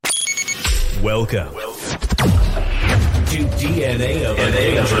Welcome to DNA of a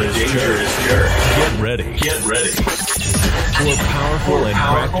Dangerous Church. Get ready for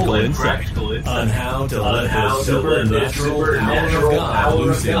powerful and practical insight on how to let the supernatural power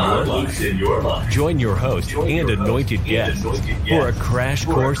of God loose in your life. Join your host and anointed guest for a crash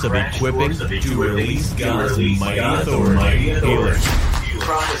course of equipping to release God's mighty authority, healing,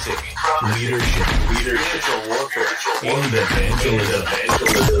 prophecy, leadership, spiritual warfare, and evangelism.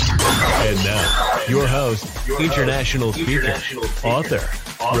 And now, your host, international speaker, author,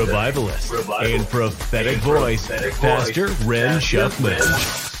 revivalist, and prophetic voice, Pastor Ren Shuffman.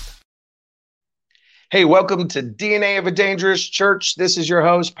 Hey, welcome to DNA of a Dangerous Church. This is your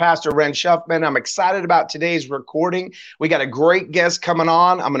host, Pastor Ren Shuffman. I'm excited about today's recording. We got a great guest coming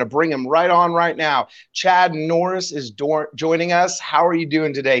on. I'm going to bring him right on right now. Chad Norris is joining us. How are you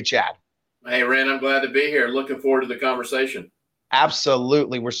doing today, Chad? Hey, Ren, I'm glad to be here. Looking forward to the conversation.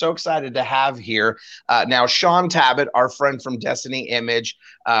 Absolutely. We're so excited to have here. Now, Sean Tabbitt, our friend from Destiny Image,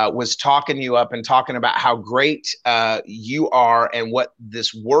 was talking you up and talking about how great you are and what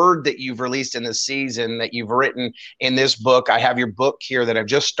this word that you've released in this season that you've written in this book. I have your book here that I've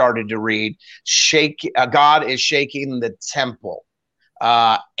just started to read. God is Shaking the Temple.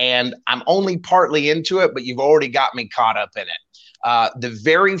 And I'm only partly into it, but you've already got me caught up in it. The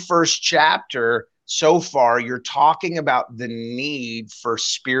very first chapter so far, you're talking about the need for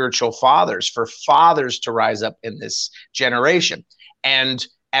spiritual fathers, for fathers to rise up in this generation. And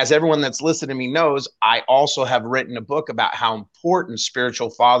as everyone that's listening to me knows, I also have written a book about how important spiritual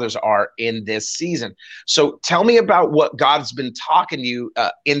fathers are in this season. So tell me about what God's been talking to you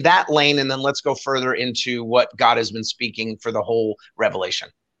in that lane, and then let's go further into what God has been speaking for the whole Revelation.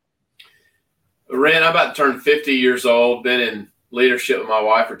 Ren, I'm about to turn 50 years old, been in leadership with my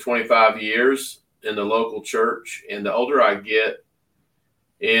wife for 25 years. In the local church, and the older I get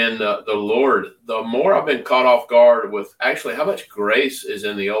in the Lord, the more I've been caught off guard with actually how much grace is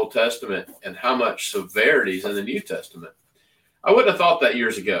in the Old Testament and how much severity is in the New Testament. I wouldn't have thought that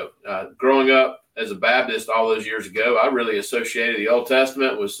years ago. Growing up as a Baptist all those years ago, I really associated the Old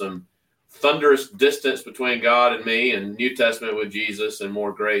Testament with some thunderous distance between God and me, and New Testament with Jesus and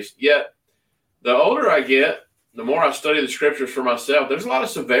more grace. Yet, the older I get, the more I study the scriptures for myself, there's a lot of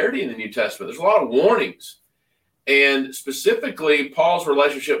severity in the New Testament. There's a lot of warnings. And specifically, Paul's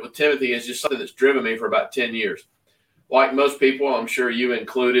relationship with Timothy is just something that's driven me for about 10 years. Like most people, I'm sure you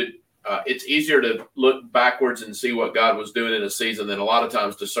included, it's easier to look backwards and see what God was doing in a season than a lot of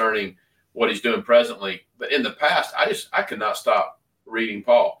times discerning what he's doing presently. But in the past, I could not stop reading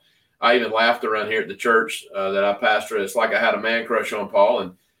Paul. I even laughed around here at the church that I pastor. It's like I had a man crush on Paul.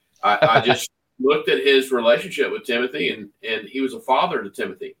 And I just looked at his relationship with Timothy, and he was a father to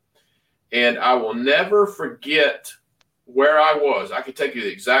Timothy. And I will never forget where I was. I could take you to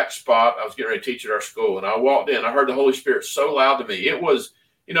the exact spot. I was getting ready to teach at our school, and I walked in. I heard the Holy Spirit so loud to me. It was,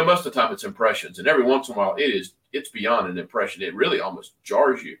 most of the time it's impressions, and every once in a while it's beyond an impression. It really almost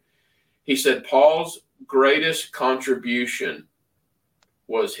jars you. He said Paul's greatest contribution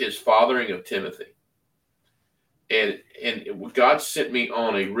was his fathering of Timothy. And God sent me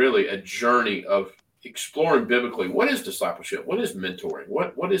on a journey of exploring biblically, what is discipleship? What is mentoring?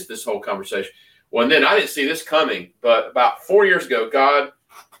 What is this whole conversation? Well, and then I didn't see this coming, but about 4 years ago, God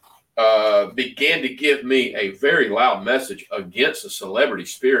began to give me a very loud message against the celebrity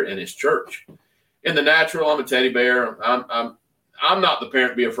spirit in his church. In the natural, I'm a teddy bear. I'm not the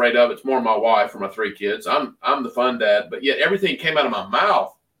parent to be afraid of. It's more my wife or my 3 kids. I'm the fun dad, but yet everything came out of my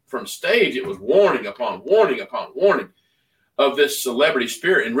mouth. From stage, it was warning upon warning upon warning of this celebrity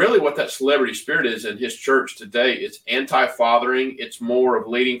spirit. And really what that celebrity spirit is in his church today, it's anti-fathering. It's more of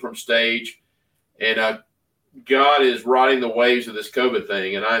leading from stage. And God is riding the waves of this COVID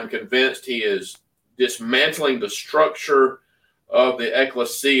thing. And I'm convinced he is dismantling the structure of the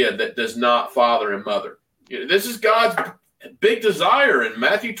ecclesia that does not father and mother. This is God's big desire in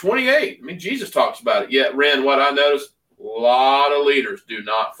Matthew 28. I mean, Jesus talks about it. Yet, Ren, what I noticed, a lot of leaders do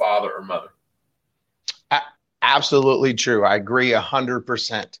not father or mother. Absolutely true. I agree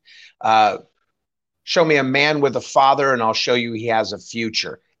 100%. Show me a man with a father and I'll show you he has a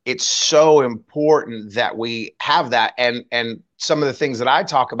future. It's so important that we have that. And some of the things that I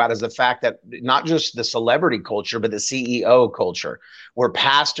talk about is the fact that not just the celebrity culture, but the CEO culture, where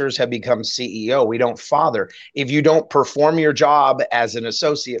pastors have become CEO. We don't father. If you don't perform your job as an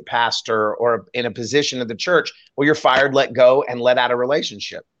associate pastor or in a position of the church, well, you're fired, let go, and let out of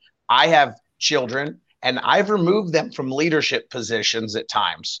relationship. I have children, and I've removed them from leadership positions at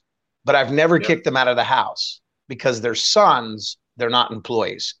times, but I've never kicked them out of the house because they're sons, they're not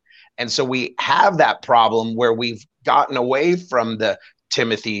employees. And so we have that problem where we've gotten away from the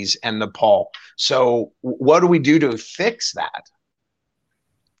Timothys and the Paul. So what do we do to fix that?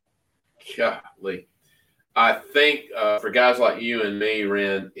 Golly. I think for guys like you and me,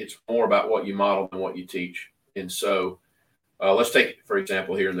 Ren, it's more about what you model than what you teach. And so let's take, for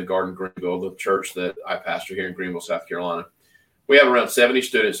example, here in the Garden Greenville, the church that I pastor here in Greenville, South Carolina. We have around 70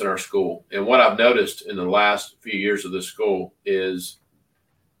 students in our school. And what I've noticed in the last few years of this school is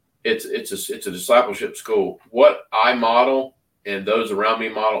it's a discipleship school. What I model and those around me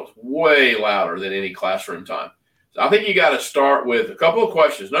model is way louder than any classroom time. So I think you got to start with a couple of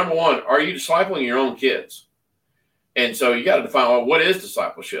questions. Number one, are you discipling your own kids? And so you got to define, well, what is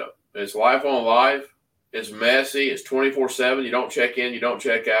discipleship? It's life on life. It's messy. It's 24/7. You don't check in. You don't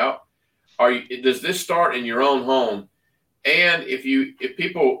check out. Does this start in your own home? And if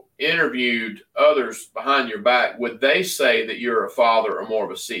people interviewed others behind your back, would they say that you're a father or more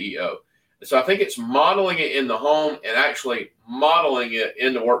of a CEO? And so I think it's modeling it in the home and actually modeling it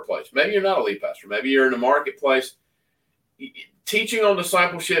in the workplace. Maybe you're not a lead pastor. Maybe you're in the marketplace. Teaching on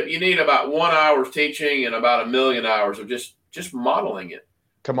discipleship, you need about 1 hour teaching and about 1 million hours of just modeling it.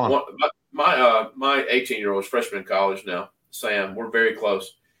 Come on. My 18-year-old is freshman in college now, Sam. We're very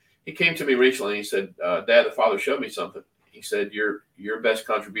close. He came to me recently and he said, Dad, the Father showed me something. He said, your best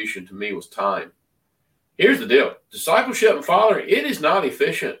contribution to me was time. Here's the deal. Discipleship and fathering, it is not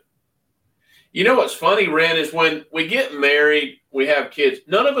efficient. You know what's funny, Ren, is when we get married, we have kids,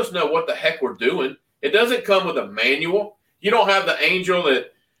 none of us know what the heck we're doing. It doesn't come with a manual. You don't have the angel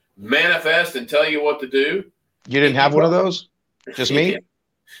that manifests and tell you what to do. You didn't have one of those? Just me?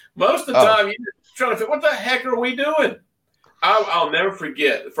 Most of the time, you're trying to figure, what the heck are we doing? I'll never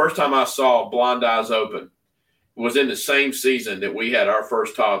forget the first time I saw Blind Eyes Open was in the same season that we had our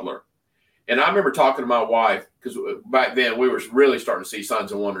first toddler. And I remember talking to my wife, because back then we were really starting to see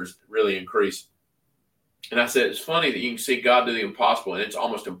signs and wonders really increase. And I said, it's funny that you can see God do the impossible, and it's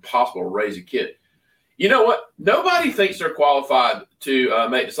almost impossible to raise a kid. You know what? Nobody thinks they're qualified to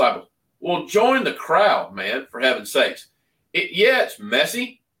make disciples. Well, join the crowd, man, for heaven's sakes. It's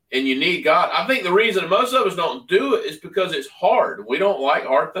messy, and you need God. I think the reason most of us don't do it is because it's hard. We don't like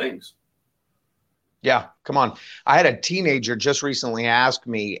hard things. Yeah, come on. I had a teenager just recently ask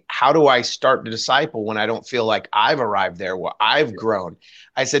me, how do I start to disciple when I don't feel like I've arrived there, where I've grown?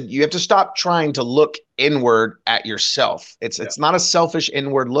 I said, you have to stop trying to look inward at yourself. It's not a selfish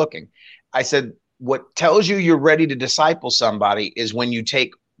inward looking. I said, what tells you you're ready to disciple somebody is when you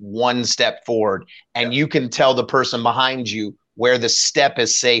take one step forward and you can tell the person behind you where the step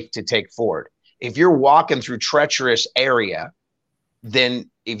is safe to take forward. If you're walking through treacherous area, then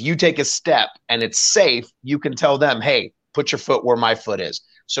if you take a step and it's safe, you can tell them, hey, put your foot where my foot is.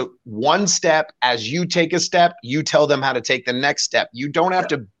 So one step, as you take a step, you tell them how to take the next step. You don't have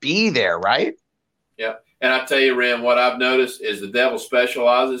to be there, right? Yeah. And I tell you, Ren, what I've noticed is the devil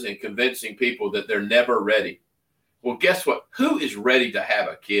specializes in convincing people that they're never ready. Well, guess what? Who is ready to have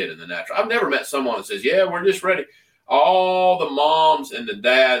a kid in the natural? I've never met someone that says, yeah, we're just ready. All the moms and the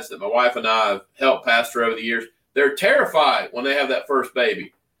dads that my wife and I have helped pastor over the years, they're terrified when they have that first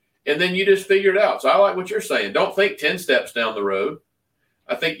baby. And then you just figure it out. So I like what you're saying. Don't think 10 steps down the road.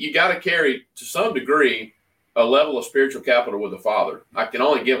 I think you got to carry, to some degree, a level of spiritual capital with the Father. I can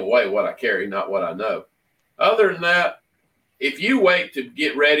only give away what I carry, not what I know. Other than that, if you wait to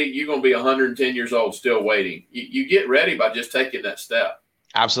get ready, you're going to be 110 years old still waiting. You get ready by just taking that step.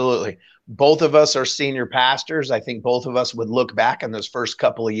 Absolutely. Both of us are senior pastors. I think both of us would look back in those first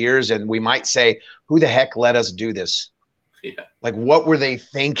couple of years and we might say, who the heck let us do this? Yeah. Like, what were they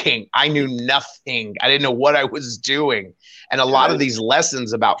thinking? I knew nothing. I didn't know what I was doing. And a lot of these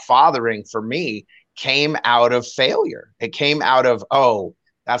lessons about fathering for me came out of failure. It came out of, oh,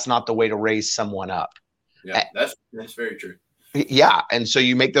 that's not the way to raise someone up. Yeah, that's very true. Yeah. And so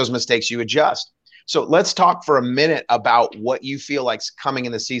you make those mistakes, you adjust. So let's talk for a minute about what you feel like's coming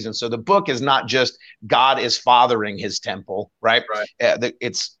in the season. So the book is not just God is fathering his temple, right?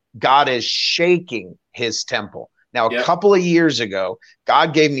 It's God is shaking his temple. Now, a couple of years ago,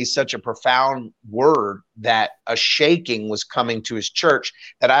 God gave me such a profound word that a shaking was coming to his church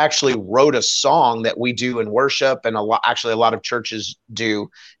that I actually wrote a song that we do in worship, and a lot of churches do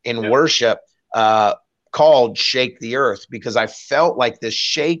in worship, called Shake the Earth, because I felt like this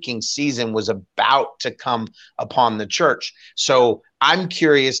shaking season was about to come upon the church. So I'm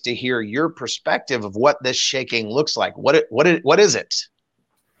curious to hear your perspective of what this shaking looks like. What is it?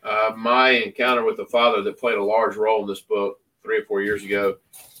 My encounter with the Father that played a large role in this book 3 or 4 years ago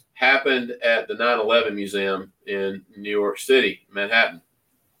happened at the 9/11 Museum in New York City, Manhattan.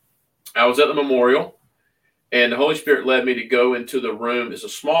 I was at the memorial, and the Holy Spirit led me to go into the room. It's a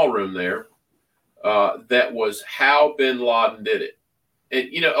small room there. That was how bin Laden did it. And,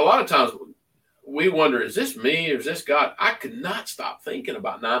 a lot of times we wonder, is this me or is this God? I could not stop thinking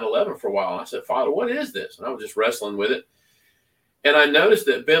about 9/11 for a while. I said, Father, what is this? And I was just wrestling with it. And I noticed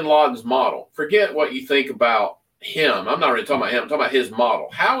that bin Laden's model, forget what you think about him. I'm not really talking about him. I'm talking about his model.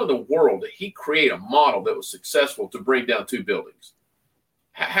 How in the world did he create a model that was successful to bring down 2 buildings?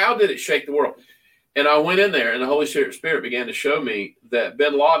 How did it shake the world? And I went in there, and the Holy Spirit began to show me that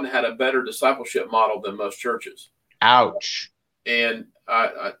bin Laden had a better discipleship model than most churches. Ouch. And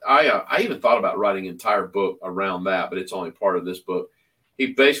I even thought about writing an entire book around that, but it's only part of this book. He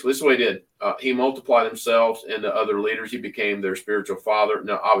basically, this is what he did. He multiplied himself into other leaders. He became their spiritual father.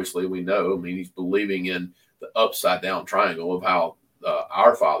 Now, obviously, we know, he's believing in the upside down triangle of how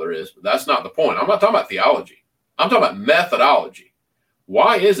our Father is. But that's not the point. I'm not talking about theology. I'm talking about methodology.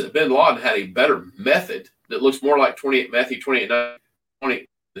 Why is it bin Laden had a better method that looks more like Matthew 28:20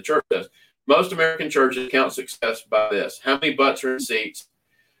 the church does? Most American churches count success by this: how many butts are in seats,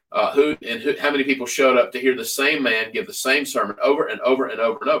 how many people showed up to hear the same man give the same sermon over and over and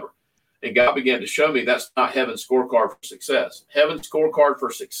over and over. And God began to show me that's not heaven's scorecard for success. Heaven's scorecard for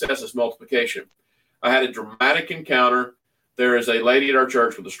success is multiplication. I had a dramatic encounter. There is a lady at our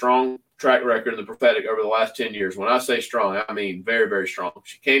church with a strong track record in the prophetic over the last 10 years. When I say strong, I mean very, very strong.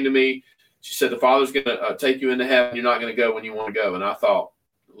 She came to me. She said, the Father's going to take you into heaven. You're not going to go when you want to go. And I thought,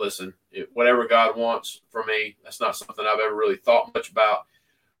 listen, whatever God wants for me, that's not something I've ever really thought much about.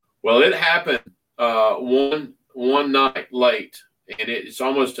 Well, it happened one night late, and it's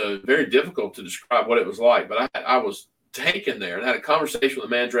almost very difficult to describe what it was like. But I was taken there and had a conversation with a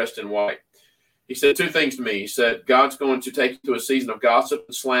man dressed in white. He said 2 things to me. He said, God's going to take you to a season of gossip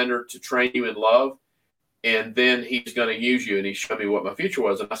and slander to train you in love, and then he's going to use you. And he showed me what my future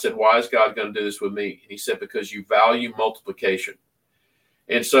was. And I said, why is God going to do this with me? And he said, because you value multiplication.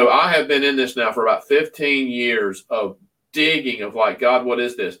 And so I have been in this now for about 15 years of digging of like, God, what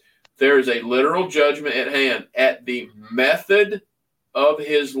is this? There is a literal judgment at hand at the method of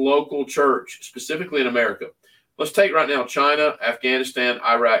his local church, specifically in America. Let's take right now China, Afghanistan,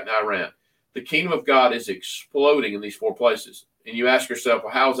 Iraq, and Iran. The kingdom of God is exploding in these 4 places. And you ask yourself,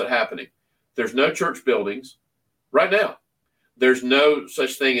 well, how is it happening? There's no church buildings right now. There's no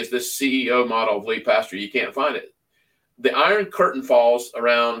such thing as this CEO model of lead pastor. You can't find it. The Iron Curtain falls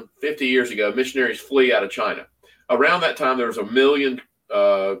around 50 years ago. Missionaries flee out of China. Around that time, there was 1 million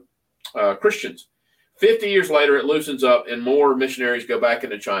Christians. 50 years later, it loosens up and more missionaries go back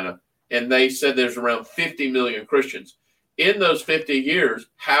into China. And they said there's around 50 million Christians. In those 50 years,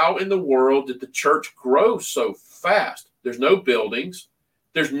 how in the world did the church grow so fast? There's no buildings.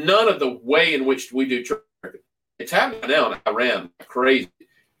 There's none of the way in which we do church. It's happening now in Iran. Crazy.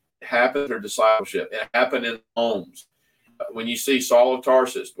 It happened through discipleship. It happened in homes. When you see Saul of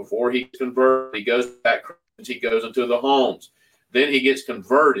Tarsus, before he converted, he goes back, he goes into the homes. Then he gets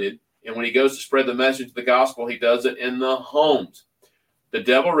converted. And when he goes to spread the message of the gospel, he does it in the homes. The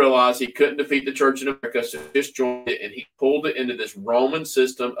devil realized he couldn't defeat the church in America, so he just joined it, and he pulled it into this Roman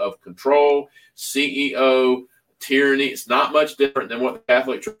system of control, CEO, tyranny. It's not much different than what the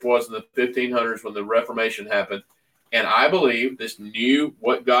Catholic Church was in the 1500s when the Reformation happened. And I believe this new,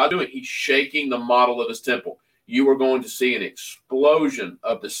 what God's doing, he's shaking the model of his temple. You are going to see an explosion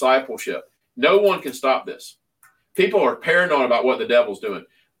of discipleship. No one can stop this. People are paranoid about what the devil's doing.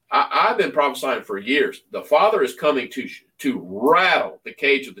 I've been prophesying for years. The Father is coming to rattle the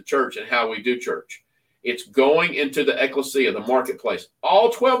cage of the church and how we do church. It's going into the ecclesia, the marketplace. All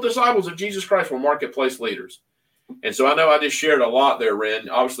 12 disciples of Jesus Christ were marketplace leaders. And so I know I just shared a lot there, Ren.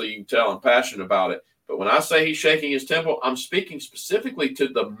 Obviously, you can tell I'm passionate about it. But when I say he's shaking his temple, I'm speaking specifically to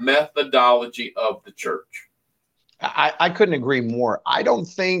the methodology of the church. I couldn't agree more. I don't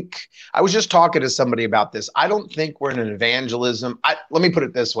think, I was just talking to somebody about this. I don't think we're in an evangelism. Let me put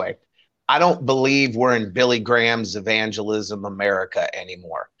it this way. I don't believe we're in Billy Graham's evangelism America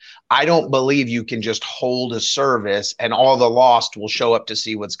anymore. I don't believe you can just hold a service and all the lost will show up to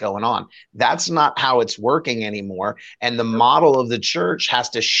see what's going on. That's not how it's working anymore. And the model of the church has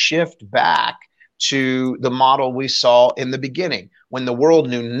to shift back to the model we saw in the beginning when the world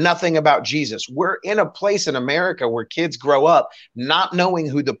knew nothing about Jesus. We're in a place in America where kids grow up not knowing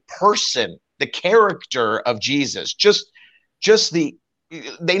who the person, the character of Jesus,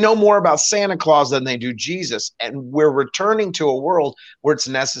 they know more about Santa Claus than they do Jesus. And we're returning to a world where it's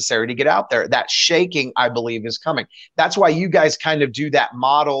necessary to get out there. That shaking, I believe, is coming. That's why you guys kind of do that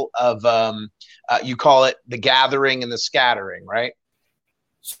model of, you call it the gathering and the scattering, right?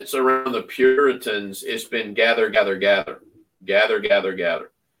 Since around the Puritans, it's been gather, gather, gather, gather, gather,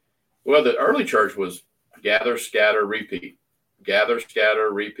 gather. Well, the early church was gather, scatter, repeat, gather,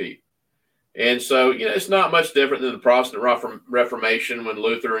 scatter, repeat. And so, it's not much different than the Protestant Reformation when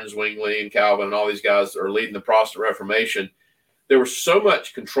Luther and Zwingli and Calvin and all these guys are leading the Protestant Reformation. There was so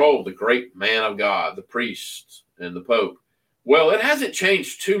much control of the great man of God, the priest and the Pope. Well, it hasn't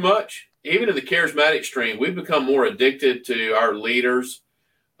changed too much. Even in the charismatic stream, we've become more addicted to our leaders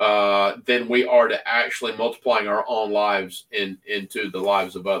than we are to actually multiplying our own lives into the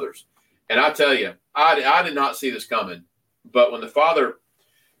lives of others. And I tell you, I did not see this coming. But when the Father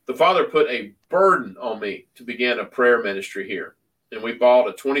put a burden on me to begin a prayer ministry here, and we bought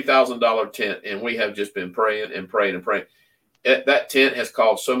a $20,000 tent, and we have just been praying and praying and praying. That tent has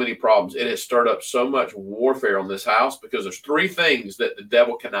caused so many problems. It has stirred up so much warfare on this house because there's three things that the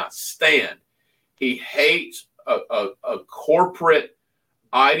devil cannot stand. He hates a corporate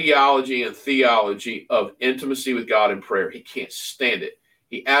ideology and theology of intimacy with God in prayer. He can't stand it.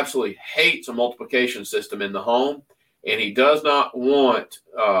 He absolutely hates a multiplication system in the home, and he does not want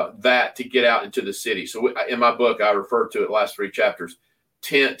that to get out into the city. So in my book, I refer to it last 3 chapters,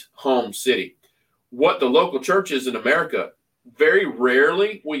 tent, home, city. What the local church is in America, very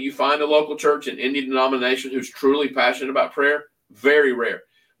rarely will you find a local church in any denomination who's truly passionate about prayer. Very rare.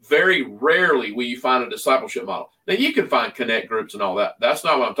 Very rarely will you find a discipleship model. Now, you can find connect groups and all that. That's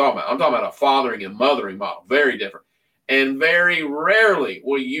not what I'm talking about. I'm talking about a fathering and mothering model. Very different. And very rarely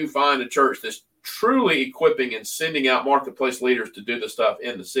will you find a church that's truly equipping and sending out marketplace leaders to do the stuff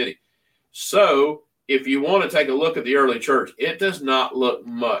in the city. So if you want to take a look at the early church, it does not look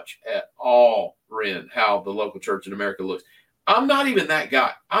much at all, Ren, how the local church in America looks. I'm not even that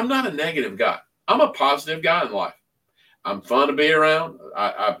guy. I'm not a negative guy. I'm a positive guy in life. I'm fun to be around.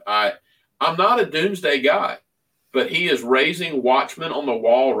 I'm not a doomsday guy, but he is raising watchmen on the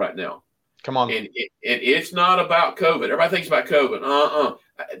wall right now. Come on. And it's not about COVID. Everybody thinks about COVID.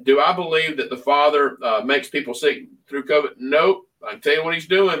 Do I believe that the Father makes people sick through COVID? Nope. I can tell you what he's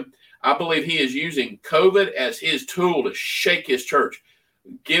doing. I believe he is using COVID as his tool to shake his church.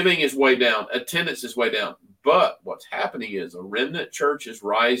 Giving is way down. Attendance is way down. But what's happening is a remnant church is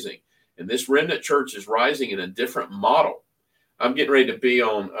rising. And this remnant church is rising in a different model. I'm getting ready to be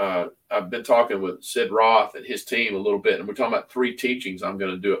on, I've been talking with Sid Roth and his team a little bit, and we're talking about 3 teachings I'm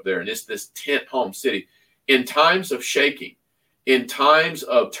going to do up there. And it's this tent home city. In times of shaking, in times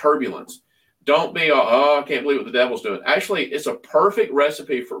of turbulence, don't be, I can't believe what the devil's doing. Actually, it's a perfect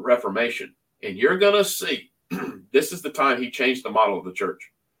recipe for reformation. And you're going to see, this is the time he changed the model of the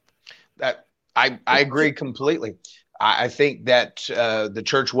church. That I agree completely. I think that the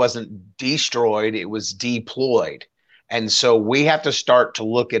church wasn't destroyed, it was deployed. And so we have to start to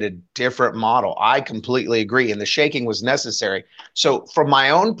look at a different model. I completely agree. And the shaking was necessary. So from my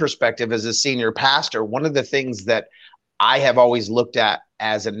own perspective as a senior pastor, one of the things that I have always looked at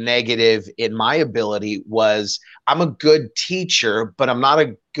as a negative in my ability was I'm a good teacher, but I'm not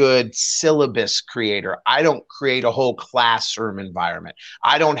a good syllabus creator. I don't create a whole classroom environment.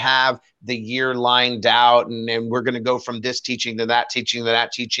 I don't have the year lined out and we're going to go from this teaching to that teaching to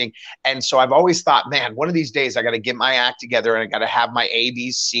that teaching. And so I've always thought, man, one of these days I got to get my act together and I got to have my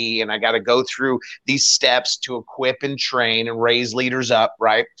ABC and I got to go through these steps to equip and train and raise leaders up,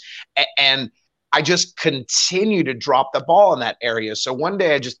 right? And I just continue to drop the ball in that area. So one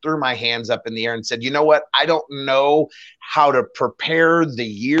day I just threw my hands up in the air and said, you know what? I don't know how to prepare the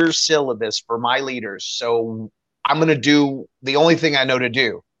year syllabus for my leaders. So I'm going to do the only thing I know to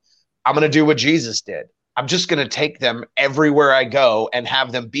do. I'm going to do what Jesus did. I'm just going to take them everywhere I go and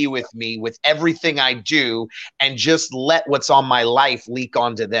have them be with me with everything I do and just let what's on my life leak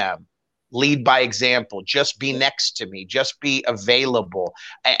onto them. Lead by example, just be next to me, just be available,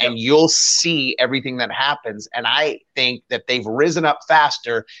 and you'll see everything that happens. And I think that they've risen up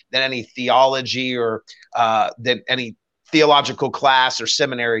faster than any theology or than any theological class or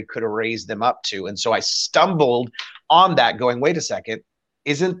seminary could have raised them up to. And so I stumbled on that going, wait a second,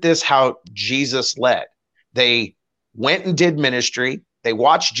 isn't this how Jesus led? They went and did ministry, they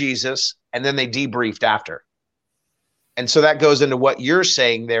watched Jesus, and then they debriefed after. And so that goes into what you're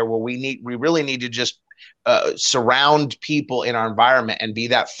saying there, where we really need to just surround people in our environment and be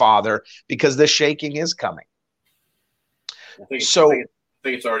that father, because the shaking is coming. I think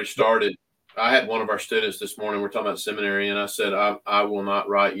it's already started. I had one of our students this morning, we're talking about seminary, and I said, I will not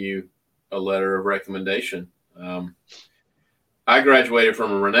write you a letter of recommendation. I graduated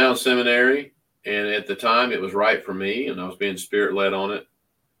from a renowned seminary, and at the time it was right for me, and I was being spirit-led on it.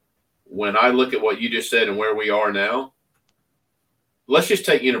 When I look at what you just said and where we are now, let's just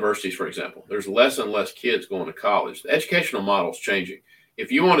take universities, for example. There's less and less kids going to college. The educational model is changing.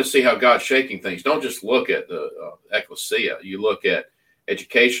 If you want to see how God's shaking things, don't just look at the ecclesia. You look at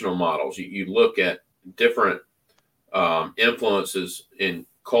educational models. You look at different influences in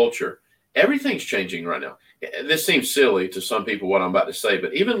culture. Everything's changing right now. This seems silly to some people, what I'm about to say,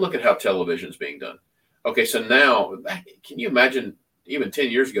 but even look at how television is being done. Okay, so now, can you imagine, even 10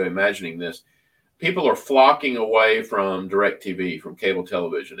 years ago, imagining this? People are flocking away from DirecTV, from cable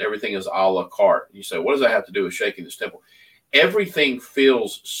television. Everything is a la carte. You say, what does that have to do with shaking this temple? Everything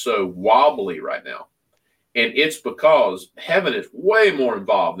feels so wobbly right now. And it's because heaven is way more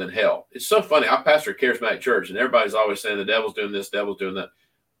involved than hell. It's so funny. I pastor a charismatic church, and everybody's always saying the devil's doing this, devil's doing that.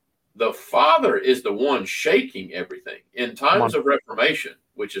 The Father is the one shaking everything. In times of reformation,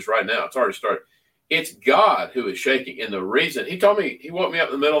 which is right now, it's already started, it's God who is shaking. And the reason, he told me, he woke me up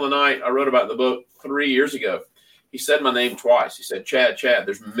in the middle of the night. I wrote about the book 3 years ago. He said my name twice. He said, Chad,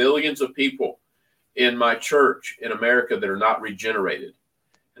 there's millions of people in my church in America that are not regenerated.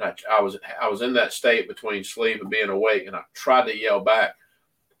 And I was in that state between sleep and being awake, and I tried to yell back.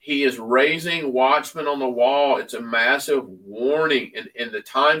 He is raising watchmen on the wall. It's a massive warning, and the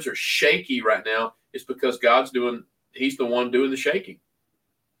times are shaky right now. It's because he's the one doing the shaking.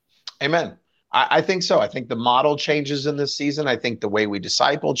 Amen. I think so. I think the model changes in this season. I think the way we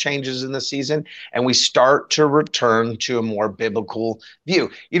disciple changes in this season, and we start to return to a more biblical view.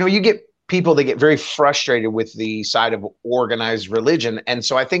 You get people that get very frustrated with the side of organized religion. And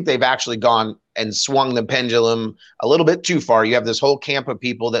so I think they've actually gone and swung the pendulum a little bit too far. You have this whole camp of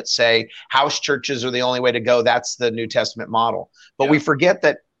people that say house churches are the only way to go. That's the New Testament model. But we forget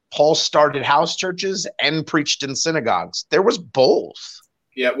that Paul started house churches and preached in synagogues. There was both.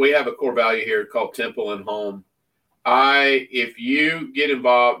 Yeah, we have a core value here called temple and home. If you get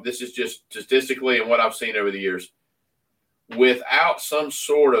involved, this is just statistically and what I've seen over the years, without some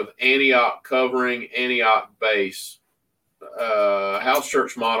sort of Antioch covering, Antioch base, house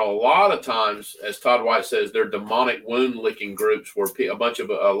church model, a lot of times, as Todd White says, they're demonic wound-licking groups where a bunch of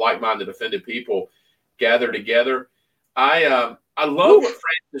like-minded, offended people gather together. I love what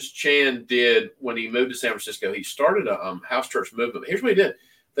Francis Chan did when he moved to San Francisco. He started a house church movement. Here's what he did.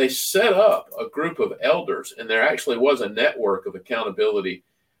 They set up a group of elders, and there actually was a network of accountability.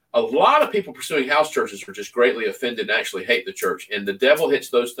 A lot of people pursuing house churches are just greatly offended and actually hate the church. And the devil hits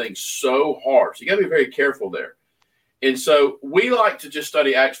those things so hard. So you got to be very careful there. And so we like to just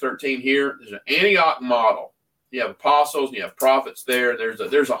study Acts 13 here. There's an Antioch model. You have apostles and you have prophets there.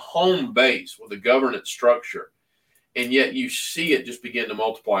 There's a home base with a governance structure. And yet you see it just begin to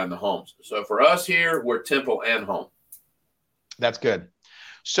multiply in the homes. So for us here, we're temple and home. That's good.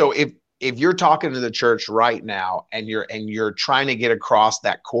 So if you're talking to the church right now and you're trying to get across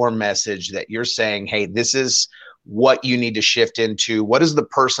that core message that you're saying, hey, this is what you need to shift into, what does the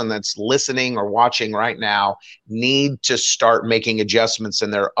person that's listening or watching right now need to start making adjustments in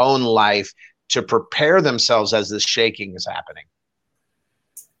their own life to prepare themselves as this shaking is happening?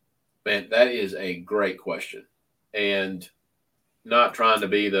 Man, that is a great question. And not trying to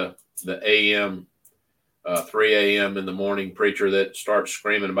be the AM 3 a.m. in the morning preacher that starts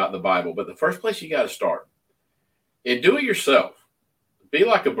screaming about the Bible. But the first place you got to start, and do it yourself. Be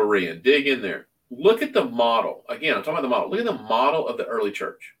like a Berean. Dig in there. Look at the model. Again, I'm talking about the model. Look at the model of the early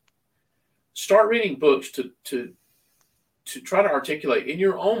church. Start reading books to try to articulate in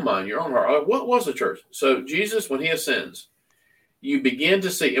your own mind, your own heart, what was the church? So Jesus, when he ascends, you begin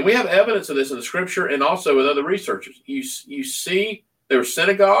to see, and we have evidence of this in the scripture and also with other researchers. You see there was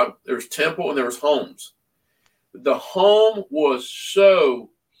synagogue, there was temple, and there was homes. The home was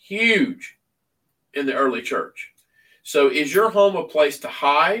so huge in the early church. So is your home a place to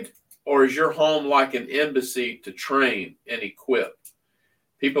hide, or is your home like an embassy to train and equip?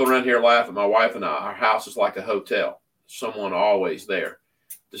 People around here laugh at my wife and I. Our house is like a hotel. Someone always there.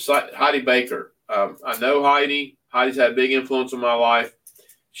 Heidi Baker. I know Heidi. Heidi's had a big influence on my life.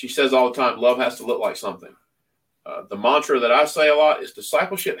 She says all the time, love has to look like something. The mantra that I say a lot is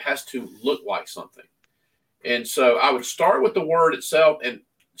discipleship has to look like something. And so I would start with the word itself and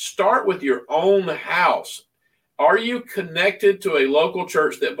start with your own house. Are you connected to a local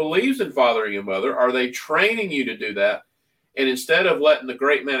church that believes in fathering and mother? Are they training you to do that? And instead of letting the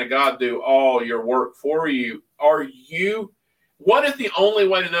great man of God do all your work for you, what if the only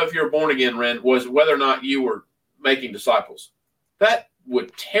way to know if you're born again, Ren, was whether or not you were making disciples? That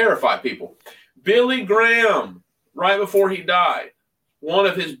would terrify people. Billy Graham, right before he died, one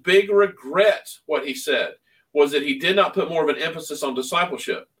of his big regrets, what he said, was that he did not put more of an emphasis on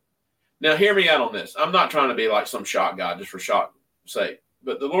discipleship. Now, hear me out on this. I'm not trying to be like some shock guy just for shock's sake,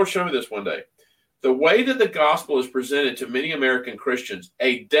 but the Lord showed me this one day. The way that the gospel is presented to many American Christians,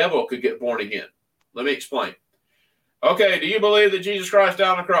 a devil could get born again. Let me explain. Okay, do you believe that Jesus Christ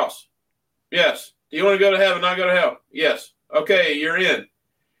died on the cross? Yes. Do you want to go to heaven, not go to hell? Yes. Okay, you're in.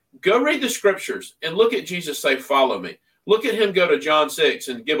 Go read the scriptures and look at Jesus say, follow me. Look at him go to John 6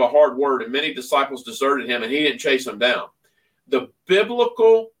 and give a hard word, and many disciples deserted him, and he didn't chase them down. The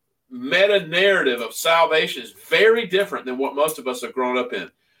biblical meta-narrative of salvation is very different than what most of us have grown up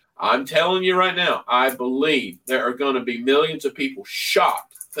in. I'm telling you right now, I believe there are going to be millions of people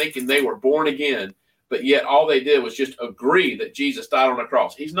shocked, thinking they were born again, but yet all they did was just agree that Jesus died on the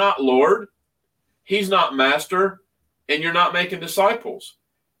cross. He's not Lord. He's not Master. And you're not making disciples.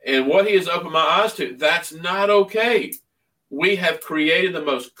 And what he has opened my eyes to, that's not okay. We have created the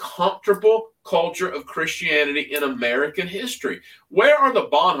most comfortable culture of Christianity in American history. Where are the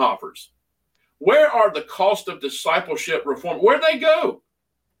Bonhoeffers? Where are the cost of discipleship reform? Where'd they go?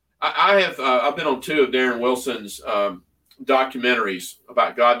 I've been on 2 of Darren Wilson's documentaries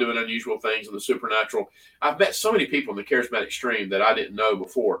about God doing unusual things and the supernatural. I've met so many people in the charismatic stream that I didn't know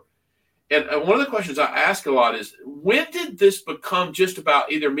before. And one of the questions I ask a lot is, when did this become just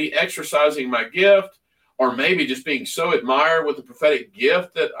about either me exercising my gift or maybe just being so admired with the prophetic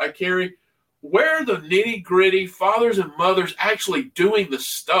gift that I carry? Where are the nitty-gritty fathers and mothers actually doing the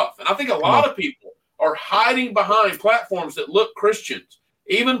stuff? And I think a lot of people are hiding behind platforms that look Christians,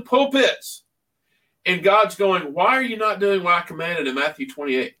 even pulpits. And God's going, why are you not doing what I commanded in Matthew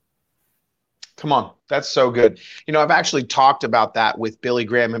 28? Come on. That's so good. I've actually talked about that with Billy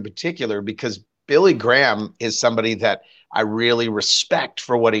Graham in particular, because Billy Graham is somebody that I really respect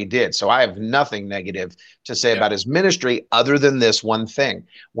for what he did. So I have nothing negative to say about his ministry other than this one thing.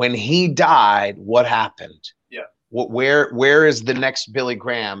 When he died, what happened? Yeah. Where is the next Billy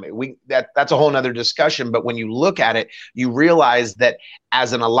Graham? That's a whole nother discussion. But when you look at it, you realize that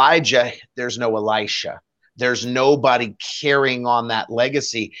as an Elijah, there's no Elisha. There's nobody carrying on that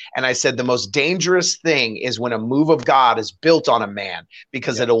legacy. And I said the most dangerous thing is when a move of God is built on a man,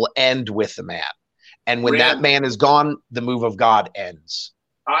 because it'll end with the man. And when that man is gone, the move of God ends.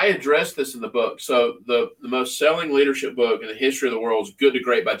 I addressed this in the book. So the most selling leadership book in the history of the world is Good to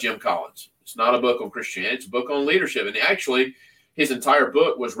Great by Jim Collins. It's not a book on Christianity. It's a book on leadership. And actually, his entire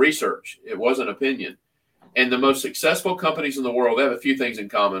book was research. It wasn't opinion. And the most successful companies in the world, they have a few things in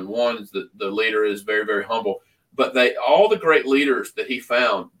common. One is that the leader is very, very humble. But all the great leaders that he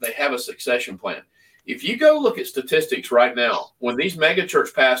found, they have a succession plan. If you go look at statistics right now, when these mega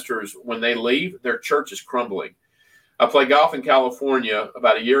church pastors, when they leave, their church is crumbling. I played golf in California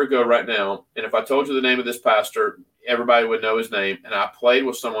about a year ago right now. And if I told you the name of this pastor, everybody would know his name. And I played golf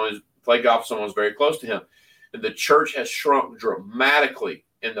with someone who's very close to him. And the church has shrunk dramatically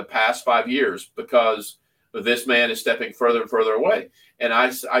in the past 5 years because this man is stepping further and further away. And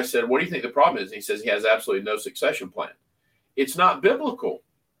I said, what do you think the problem is? And he says he has absolutely no succession plan. It's not biblical.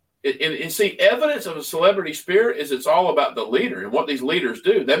 And see, evidence of a celebrity spirit is it's all about the leader and what these leaders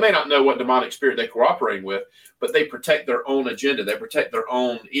do. They may not know what demonic spirit they're cooperating with, but they protect their own agenda. They protect their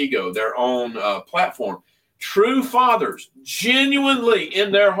own ego, their own platform. True fathers, genuinely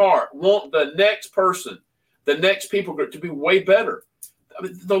in their heart, want the next person, the next people group to be way better. I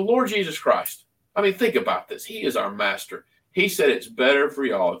mean, the Lord Jesus Christ. I mean, think about this. He is our master. He said it's better for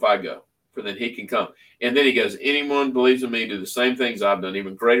y'all if I go, for then he can come. And then he goes, anyone believes in me, do the same things I've done,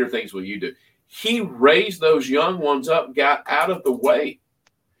 even greater things will you do. He raised those young ones up, got out of the way.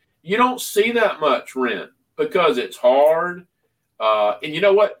 You don't see that much, Ren, because it's hard. And you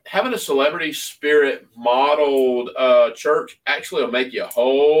know what? Having a celebrity spirit modeled church actually will make you a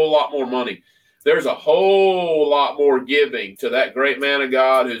whole lot more money. There's a whole lot more giving to that great man of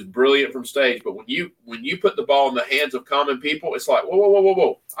God who's brilliant from stage. But when you put the ball in the hands of common people, it's like,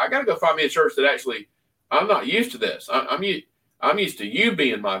 whoa. I got to go find me a church that actually, I'm not used to this. I'm used to you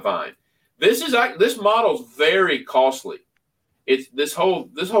being my vine. This model's very costly. It's this whole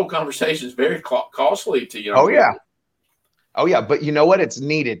conversation is very costly to young people. Oh yeah. But you know what? It's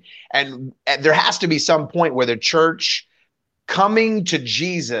needed. And there has to be some point where the church coming to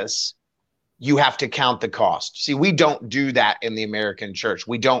Jesus, you have to count the cost. See, we don't do that in the American church.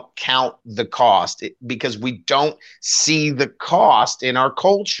 We don't count the cost because we don't see the cost in our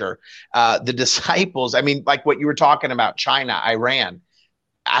culture. The disciples, I mean, like what you were talking about, China, Iran,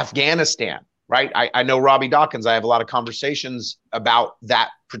 Afghanistan, right? I know Robbie Dawkins. I have a lot of conversations about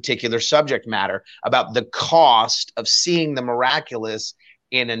that particular subject matter, about the cost of seeing the miraculous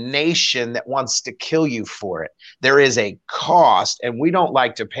in a nation that wants to kill you for it. There is a cost, and we don't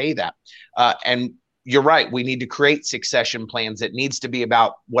like to pay that. And you're right. We need to create succession plans. It needs to be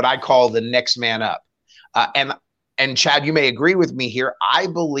about what I call the next man up. And Chad, you may agree with me here. I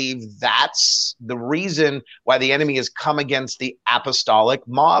believe that's the reason why the enemy has come against the apostolic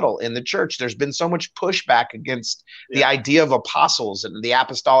model in the church. There's been so much pushback against the idea of apostles and the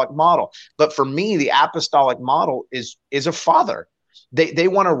apostolic model. But for me, the apostolic model is a father. They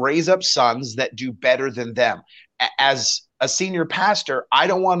want to raise up sons that do better than them. as a senior pastor, I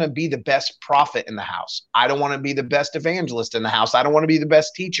don't want to be the best prophet in the house. I don't want to be the best evangelist in the house. I don't want to be the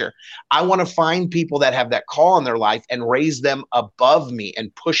best teacher. I want to find people that have that call in their life and raise them above me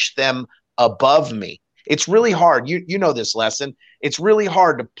and push them above me. It's really hard. You know this lesson. It's really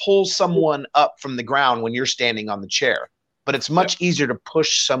hard to pull someone up from the ground when you're standing on the chair, but it's much easier to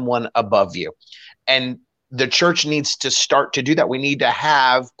push someone above you. And the church needs to start to do that. We need to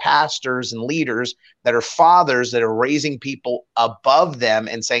have pastors and leaders that are fathers that are raising people above them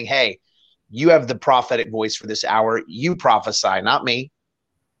and saying, hey, you have the prophetic voice for this hour. You prophesy, not me.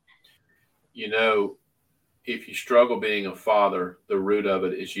 You know, if you struggle being a father, the root of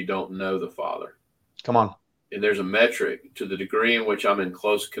it is you don't know the Father. Come on. And there's a metric. To the degree in which I'm in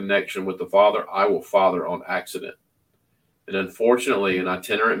close connection with the Father, I will father on accident. And unfortunately, in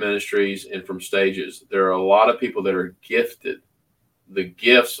itinerant ministries and from stages, there are a lot of people that are gifted. The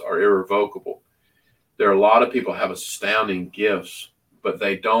gifts are irrevocable. There are a lot of people who have astounding gifts, but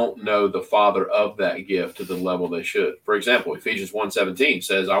they don't know the Father of that gift to the level they should. For example, Ephesians 1:17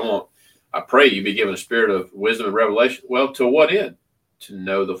 says, I pray you be given a spirit of wisdom and revelation. Well, to what end? To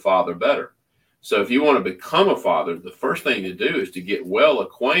know the Father better. So if you want to become a father, the first thing to do is to get well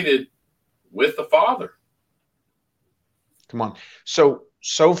acquainted with the Father. Come on. So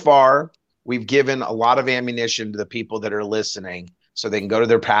far, we've given a lot of ammunition to the people that are listening so they can go to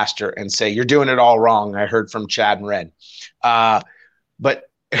their pastor and say, you're doing it all wrong. I heard from Chad and Red. But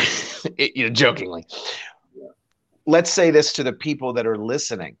jokingly, let's say this to the people that are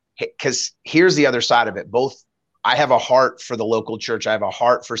listening, because here's the other side of it. I have a heart for the local church. I have a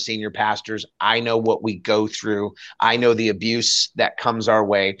heart for senior pastors. I know what we go through. I know the abuse that comes our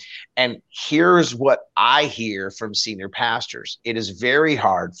way. And here's what I hear from senior pastors. It is very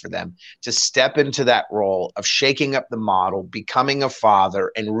hard for them to step into that role of shaking up the model, becoming a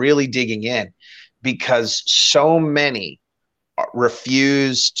father, and really digging in, because so many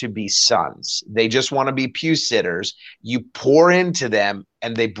refuse to be sons. They just want to be pew sitters. You pour into them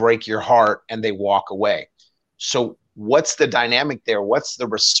and they break your heart and they walk away. So what's the dynamic there? What's the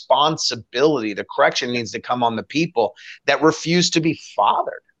responsibility? The correction needs to come on the people that refuse to be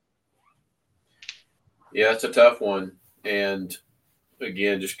fathered. Yeah, it's a tough one. And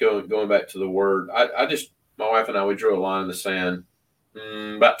again, just going back to the word, my wife and I, we drew a line in the sand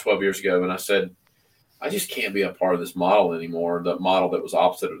about 12 years ago. And I said, I just can't be a part of this model anymore, the model that was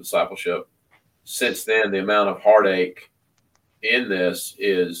opposite of discipleship. Since then, the amount of heartache in this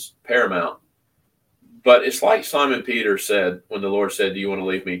is paramount. But it's like Simon Peter said when the Lord said, do you want to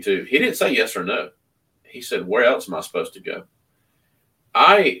leave me too? He didn't say yes or no. He said, where else am I supposed to go?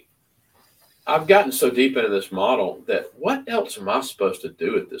 I've gotten so deep into this model that what else am I supposed to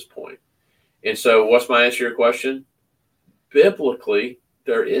do at this point? And so what's my answer to your question? Biblically,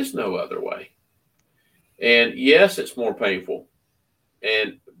 there is no other way. And yes, it's more painful.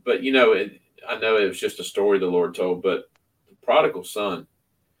 But I know it was just a story the Lord told, but the prodigal son,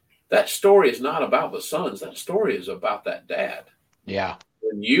 that story is not about the sons. That story is about that dad. Yeah.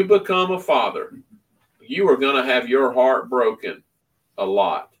 When you become a father, you are going to have your heart broken a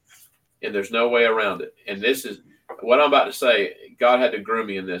lot. And there's no way around it. And this is what I'm about to say. God had to groom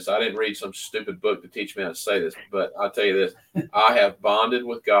me in this. I didn't read some stupid book to teach me how to say this, but I'll tell you this. I have bonded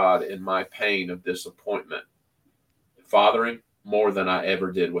with God in my pain of disappointment, fathering more than I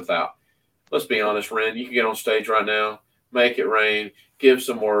ever did without. Let's be honest, Ren. You can get on stage right now, make it rain, give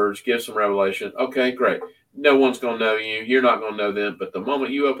some words, give some revelation. Okay, great. No one's going to know you. You're not going to know them. But the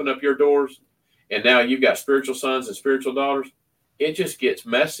moment you open up your doors and now you've got spiritual sons and spiritual daughters, it just gets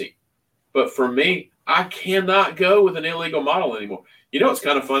messy. But for me, I cannot go with an illegal model anymore. You know, it's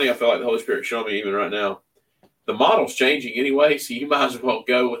kind of funny. I feel like the Holy Spirit showing me even right now. The model's changing anyway, so you might as well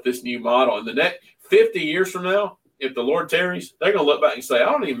go with this new model. And the next 50 years from now, if the Lord tarries, they're going to look back and say, I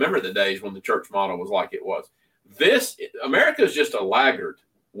don't even remember the days when the church model was like it was. America is just a laggard.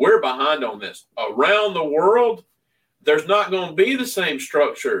 We're behind on this. Around the world, there's not going to be the same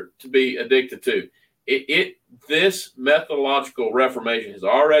structure to be addicted to. This methodological reformation has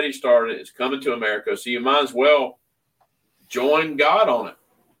already started. It's coming to America, so you might as well join God on it.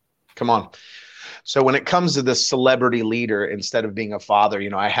 Come on. So when it comes to the celebrity leader, instead of being a father,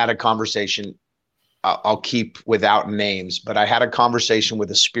 I had a conversation. I'll keep without names, but I had a conversation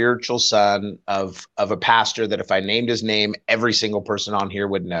with a spiritual son of a pastor that if I named his name, every single person on here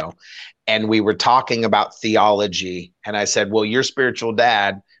would know. And we were talking about theology. And I said, well, your spiritual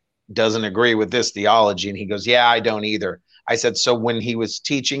dad doesn't agree with this theology. And he goes, yeah, I don't either. I said, so when he was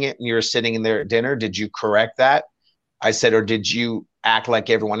teaching it and you were sitting in there at dinner, did you correct that? I said, or did you act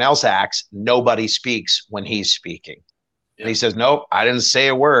like everyone else acts? Nobody speaks when he's speaking. And he says, nope, I didn't say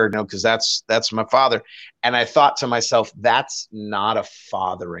a word. No, because that's my father. And I thought to myself, that's not a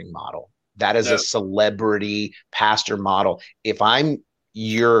fathering model. That is a celebrity pastor model. If I'm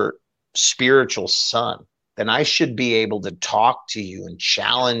your spiritual son, then I should be able to talk to you and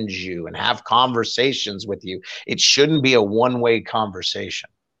challenge you and have conversations with you. It shouldn't be a one-way conversation.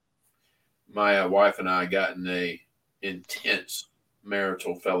 My wife and I got in a intense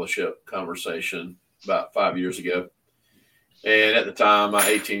marital fellowship conversation about 5 years ago. And at the time, my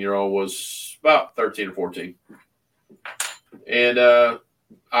 18-year-old was about 13 or 14. And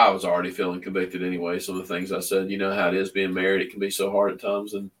I was already feeling convicted anyway. Some of the things I said, you know how it is being married. It can be so hard at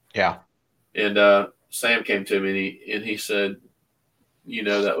times. And Sam came to me and he said, you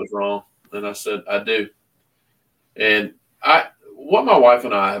know, that was wrong. And I said, I do. And what my wife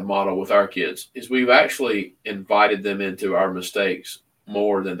and I have modeled with our kids is we've actually invited them into our mistakes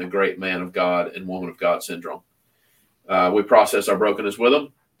more than the great man of God and woman of God syndrome. We process our brokenness with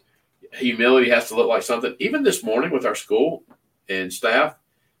them. Humility has to look like something. Even this morning with our school and staff,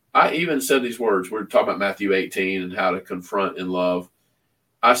 I even said these words. We're talking about Matthew 18 and how to confront in love.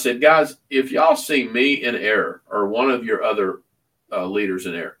 I said, guys, if y'all see me in error or one of your other leaders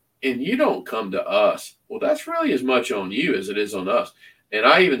in error, and you don't come to us, well, that's really as much on you as it is on us. And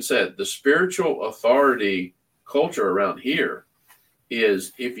I even said the spiritual authority culture around here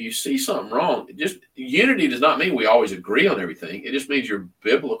is if you see something wrong, just unity does not mean we always agree on everything. It just means you're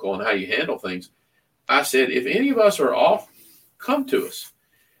biblical in how you handle things. I said, if any of us are off, come to us.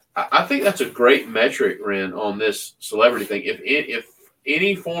 I think that's a great metric, Ren, on this celebrity thing. If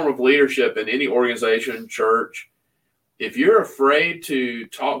any form of leadership in any organization, church, if you're afraid to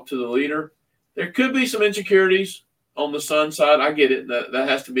talk to the leader, there could be some insecurities on the son side. I get it. That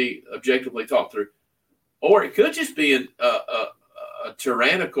has to be objectively talked through. Or it could just be a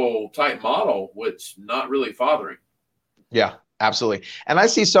tyrannical type model, which not really fathering. Yeah, absolutely. And I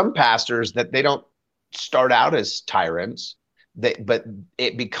see some pastors that they don't start out as tyrants, but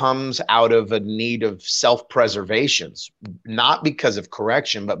it becomes out of a need of self-preservation, not because of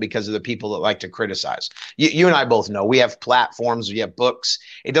correction, but because of the people that like to criticize. You and I both know we have platforms, we have books.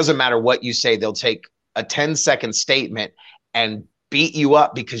 It doesn't matter what you say. They'll take a 10-second statement and beat you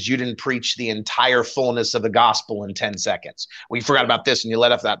up because you didn't preach the entire fullness of the gospel in 10 seconds. We forgot about this and you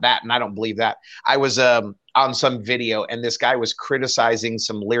let off that. And I don't believe that. I was on some video and this guy was criticizing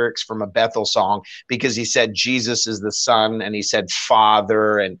some lyrics from a Bethel song because he said Jesus is the son and he said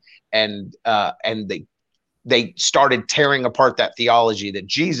father and they started tearing apart that theology that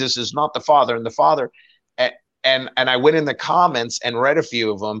Jesus is not the father and the father. And I went in the comments and read a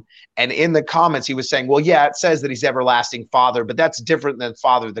few of them. And in the comments, he was saying, well, yeah, it says that he's everlasting father, but that's different than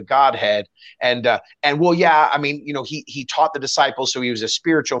father, the Godhead. And well, yeah, I mean, you know, he taught the disciples, so he was a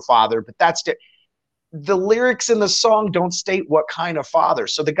spiritual father, but that's the lyrics in the song don't state what kind of father.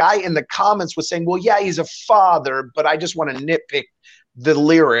 So the guy in the comments was saying, well, yeah, he's a father, but I just want to nitpick the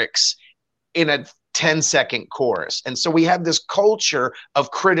lyrics in a 10-second chorus. And so we have this culture of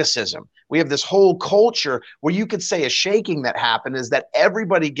criticism. We have this whole culture where you could say a shaking that happened is that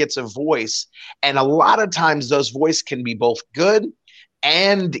everybody gets a voice. And a lot of times those voices can be both good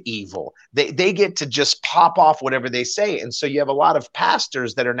and evil. They get to just pop off whatever they say. And so you have a lot of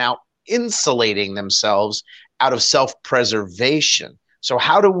pastors that are now insulating themselves out of self-preservation. So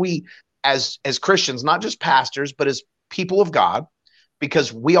how do we, as Christians, not just pastors, but as people of God,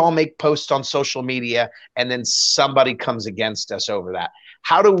 because we all make posts on social media and then somebody comes against us over that.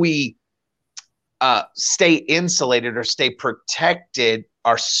 How do we stay insulated or stay protected,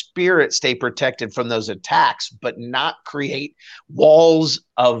 our spirit stay protected from those attacks, but not create walls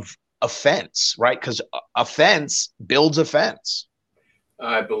of offense, right? Because offense builds offense.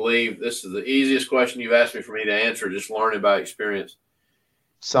 I believe this is the easiest question you've asked me for me to answer, just learning by experience.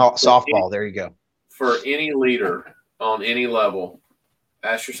 Softball, there you go. For any leader on any level,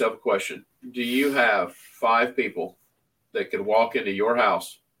 ask yourself a question. Do you have 5 people that could walk into your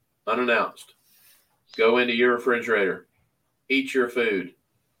house unannounced, go into your refrigerator, eat your food,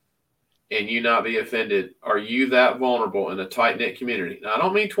 and you not be offended? Are you that vulnerable in a tight-knit community? Now, I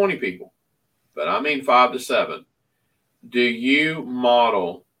don't mean 20 people, but I mean 5 to 7. Do you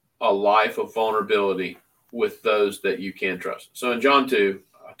model a life of vulnerability with those that you can trust? So in John 2,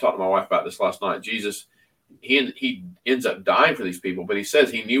 I talked to my wife about this last night. Jesus, he ends up dying for these people, but he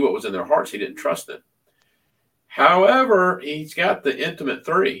says he knew what was in their hearts. He didn't trust them. However, he's got the intimate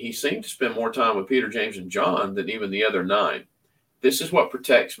 3. He seemed to spend more time with Peter, James, and John than even the other 9. This is what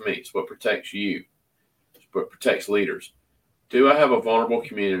protects me. It's what protects you. It's what protects leaders. Do I have a vulnerable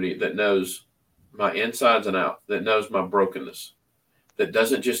community that knows my insides and out, that knows my brokenness, that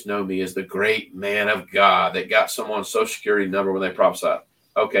doesn't just know me as the great man of God that got someone's social security number when they prophesied.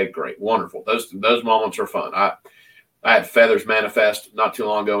 Okay, great. Wonderful. Those moments are fun. I had feathers manifest not too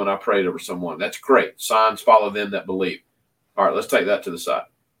long ago and I prayed over someone. That's great. Signs follow them that believe. All right, let's take that to the side.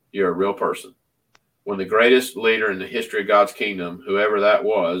 You're a real person. When the greatest leader in the history of God's kingdom, whoever that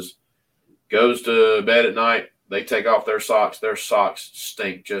was, goes to bed at night, they take off their socks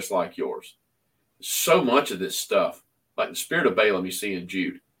stink just like yours. So much of this stuff, like the spirit of Balaam you see in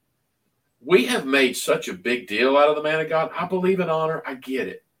Jude, we have made such a big deal out of the man of God. I believe in honor. I get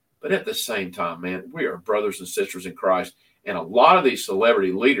it. But at the same time, man, we are brothers and sisters in Christ. And a lot of these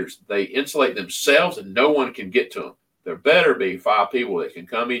celebrity leaders, they insulate themselves and no one can get to them. There better be 5 people that can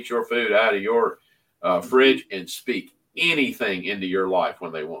come eat your food out of your fridge and speak anything into your life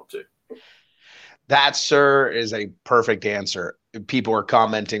when they want to. That, sir, is a perfect answer. People are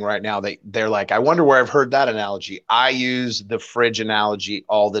commenting right now. They're like, I wonder where I've heard that analogy. I use the fridge analogy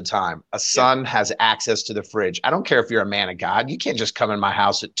all the time. A son has access to the fridge. I don't care if you're a man of God. You can't just come in my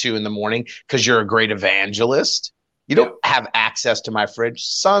house at 2 a.m. because you're a great evangelist. You don't have access to my fridge.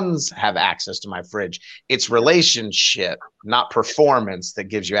 Sons have access to my fridge. It's relationship, not performance, that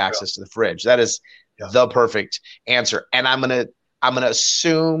gives you access to the fridge. That is the perfect answer. And I'm going to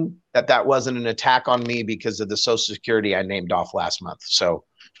assume that wasn't an attack on me because of the Social Security I named off last month. So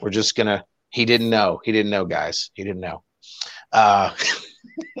we're just going to, he didn't know, guys. He didn't know.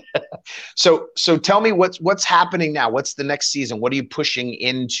 So tell me what's happening now. What's the next season? What are you pushing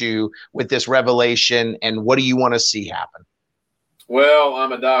into with this revelation, and what do you want to see happen? Well,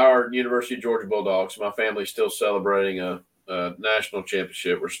 I'm a diehard University of Georgia Bulldogs. My family's still celebrating a national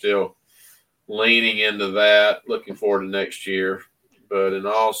championship. We're still leaning into that, looking forward to next year. But in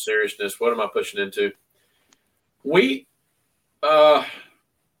all seriousness, what am I pushing into? A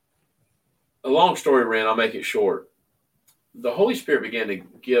long story, Ren, I'll make it short. The Holy Spirit began to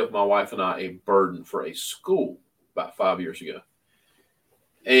give my wife and I a burden for a school about 5 years ago.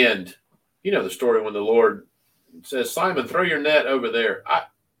 And you know the story when the Lord says, Simon, throw your net over there.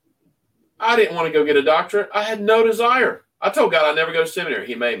 I didn't want to go get a doctorate. I had no desire. I told God I'd never go to seminary.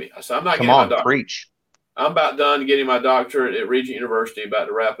 He made me. I said, I'm not getting my doctorate. Preach. I'm about done getting my doctorate at Regent University, about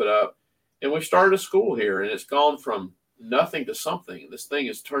to wrap it up. And we started a school here, and it's gone from nothing to something. This thing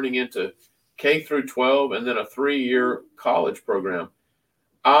is turning into K through 12 and then a 3-year college program.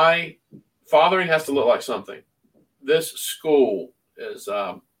 Fathering has to look like something. This school is,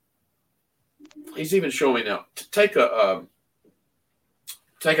 he's even showing me now, take an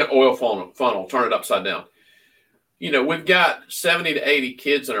oil funnel, turn it upside down. You know, we've got 70 to 80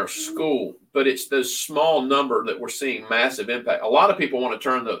 kids in our school, but it's this small number that we're seeing massive impact. A lot of people want to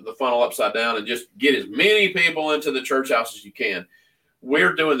turn the funnel upside down and just get as many people into the church house as you can.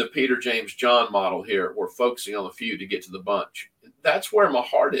 We're doing the Peter, James, John model here. We're focusing on the few to get to the bunch. That's where my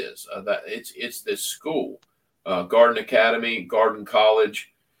heart is. That it's this school, Garden Academy, Garden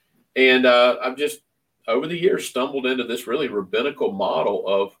College. And I've just, over the years, stumbled into this really rabbinical model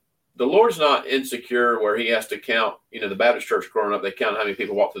of the Lord's not insecure where he has to count. You know, the Baptist church growing up, they count how many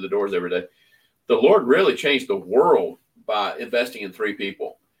people walk through the doors every day. The Lord really changed the world by investing in 3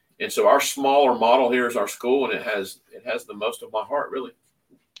 people. And so our smaller model here is our school, and it has the most of my heart, really.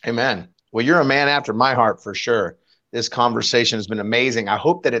 Amen. Well, you're a man after my heart for sure. This conversation has been amazing. I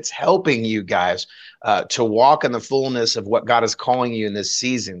hope that it's helping you guys to walk in the fullness of what God is calling you in this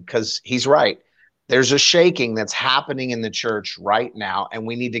season, because he's right. There's a shaking that's happening in the church right now, and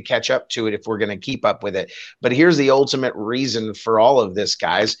we need to catch up to it if we're going to keep up with it. But here's the ultimate reason for all of this,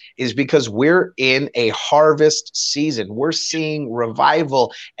 guys, is because we're in a harvest season. We're seeing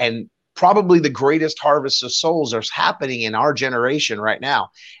revival, and probably the greatest harvest of souls are happening in our generation right now.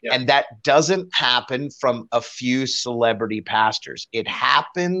 Yep. And that doesn't happen from a few celebrity pastors. It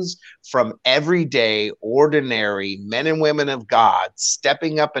happens from everyday, ordinary men and women of God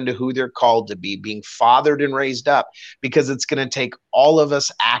stepping up into who they're called to be, being fathered and raised up, because it's going to take all of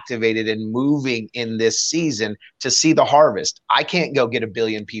us activated and moving in this season to see the harvest. I can't go get 1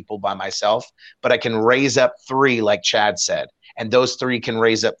 billion people by myself, but I can raise up 3, like Chad said. And those 3 can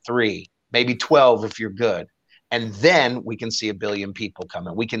raise up 3, maybe 12 if you're good. And then we can see 1 billion people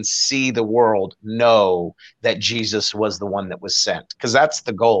coming. We can see the world know that Jesus was the one that was sent, because that's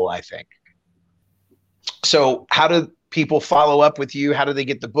the goal, I think. So how do people follow up with you? How do they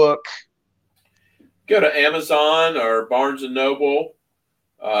get the book? Go to Amazon or Barnes & Noble.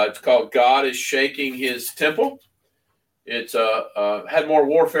 It's called God is Shaking His Temple. It's had more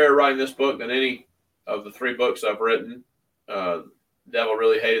warfare writing this book than any of the 3 books I've written. Devil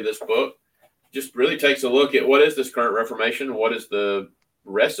really hated this book. Just really takes a look at what is this current Reformation? What is the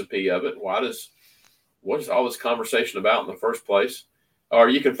recipe of it? What is all this conversation about in the first place? or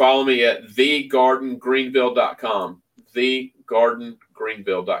you can follow me at thegardengreenville.com.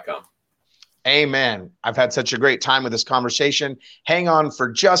 Thegardengreenville.com. Amen. I've had such a great time with this conversation. Hang on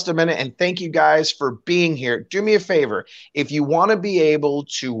for just a minute, and thank you guys for being here. Do me a favor. If you want to be able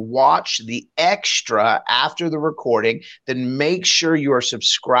to watch the extra after the recording, then make sure you are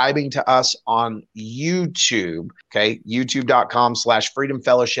subscribing to us on YouTube, okay? youtube.com/Freedom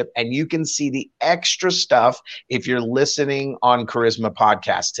Fellowship, and you can see the extra stuff if you're listening on Charisma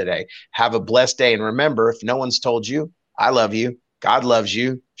Podcast today. Have a blessed day, and remember, if no one's told you, I love you. God loves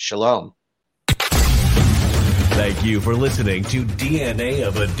you. Shalom. Thank you for listening to DNA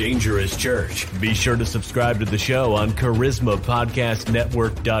of a Dangerous Church. Be sure to subscribe to the show on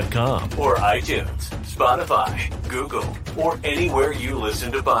CharismaPodcastNetwork.com or iTunes, Spotify, Google, or anywhere you listen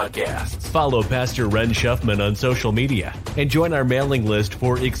to podcasts. Follow Pastor Ren Shuffman on social media and join our mailing list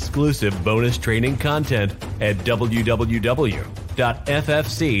for exclusive bonus training content at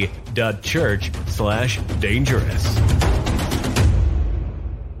www.ffc.church/dangerous.